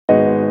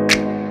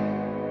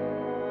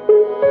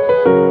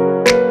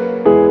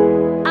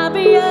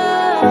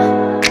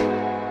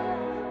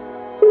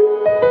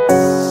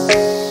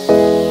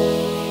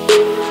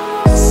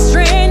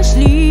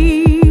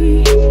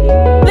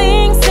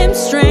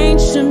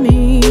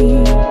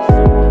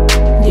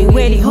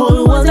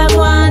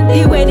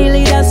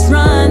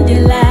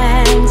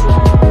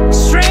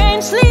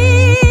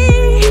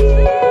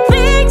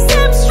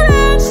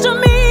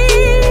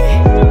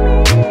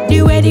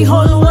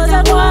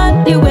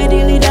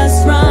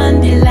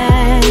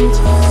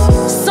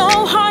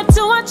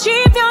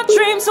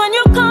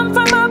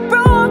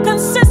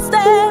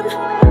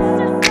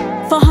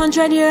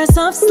Years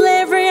of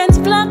slavery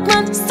and black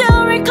man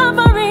still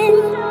recovering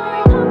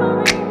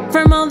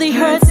from all the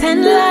hurts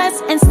and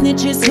lies and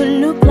snitches who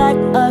look like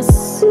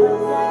us.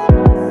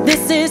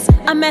 This is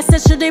a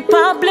message to the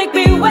public: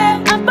 beware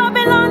of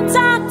Babylon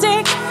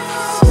tactic.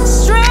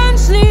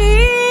 Strangely,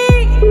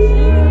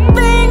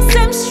 things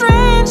seem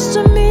strange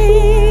to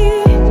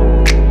me.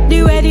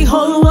 The way the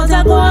whole world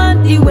are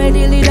going, the way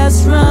the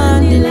leaders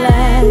run the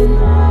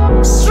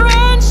land.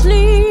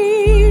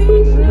 Strangely,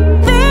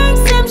 things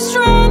seem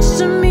strange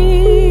to me.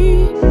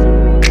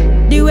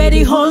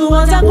 The whole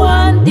world are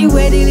going, the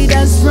way the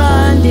leaders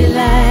run the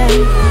land.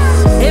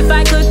 If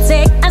I could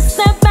take a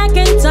step back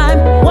in time,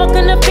 walk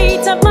on the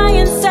feet of my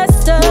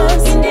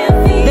ancestors,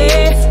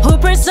 they who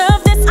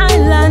preserved this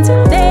island,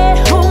 they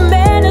who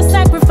made a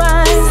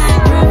sacrifice,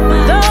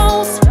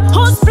 those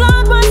whose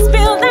blood was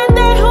spilled and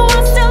they who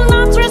are still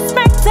not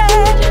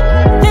respected.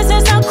 This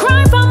is a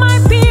crime for my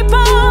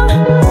people,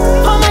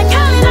 for my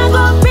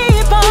Canada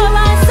people.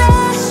 I say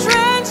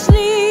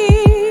strangely,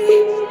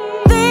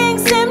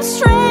 things seem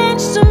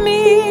strange to me.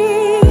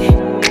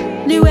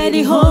 The way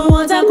the whole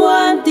world are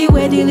going, the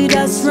way the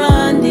leaders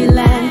run the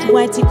land.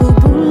 Whitey could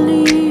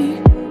bully.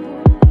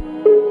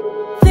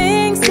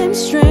 Things seem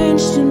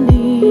strange to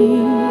me.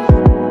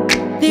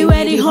 The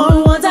way the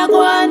whole world are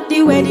going,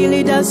 the way the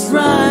leaders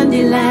run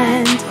the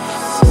land.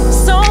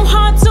 So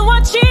hard to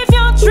achieve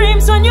your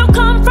dreams when you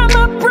come from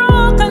a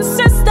broken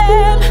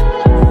system.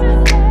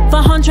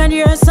 For 100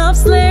 years of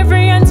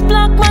slavery and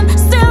black man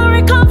still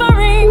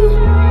recovering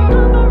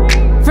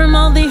from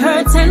all the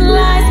hurts and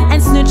lies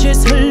and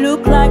snitches who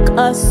look like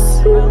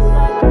us.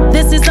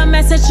 This is a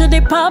message to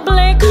the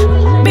public: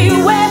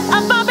 beware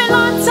of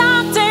Babylon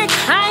tactic.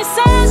 I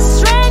say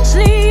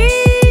strangely,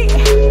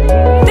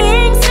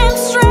 things seem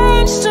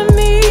strange to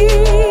me.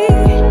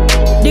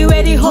 The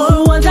way the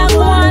whole world are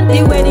going,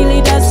 the way the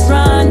leaders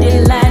run the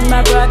land,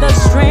 my brother.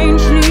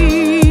 Strangely,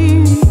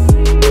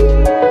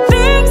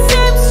 things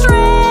seem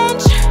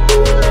strange.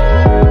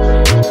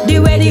 The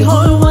way the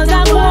whole world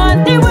are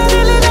going, the way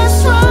the leaders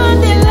run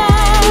the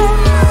land.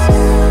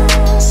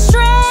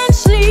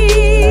 Strangely,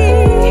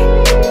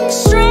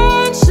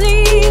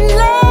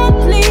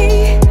 lately,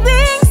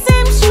 things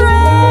seem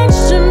strange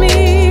to me.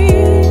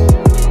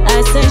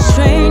 I say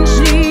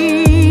strangely,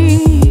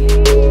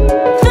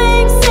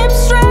 things seem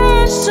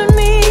strange to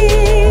me.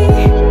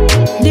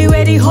 The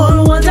way the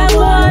whole world are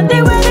going, the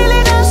way the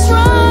leaders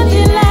run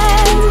the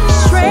land.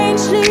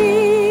 Strangely,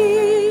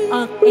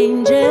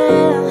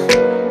 Archangel,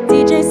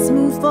 Dejay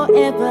Smoove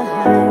forever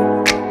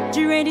high.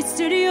 Dejay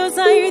Studios,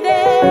 are you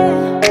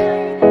there?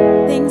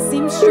 Things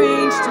seem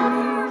strange to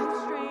me.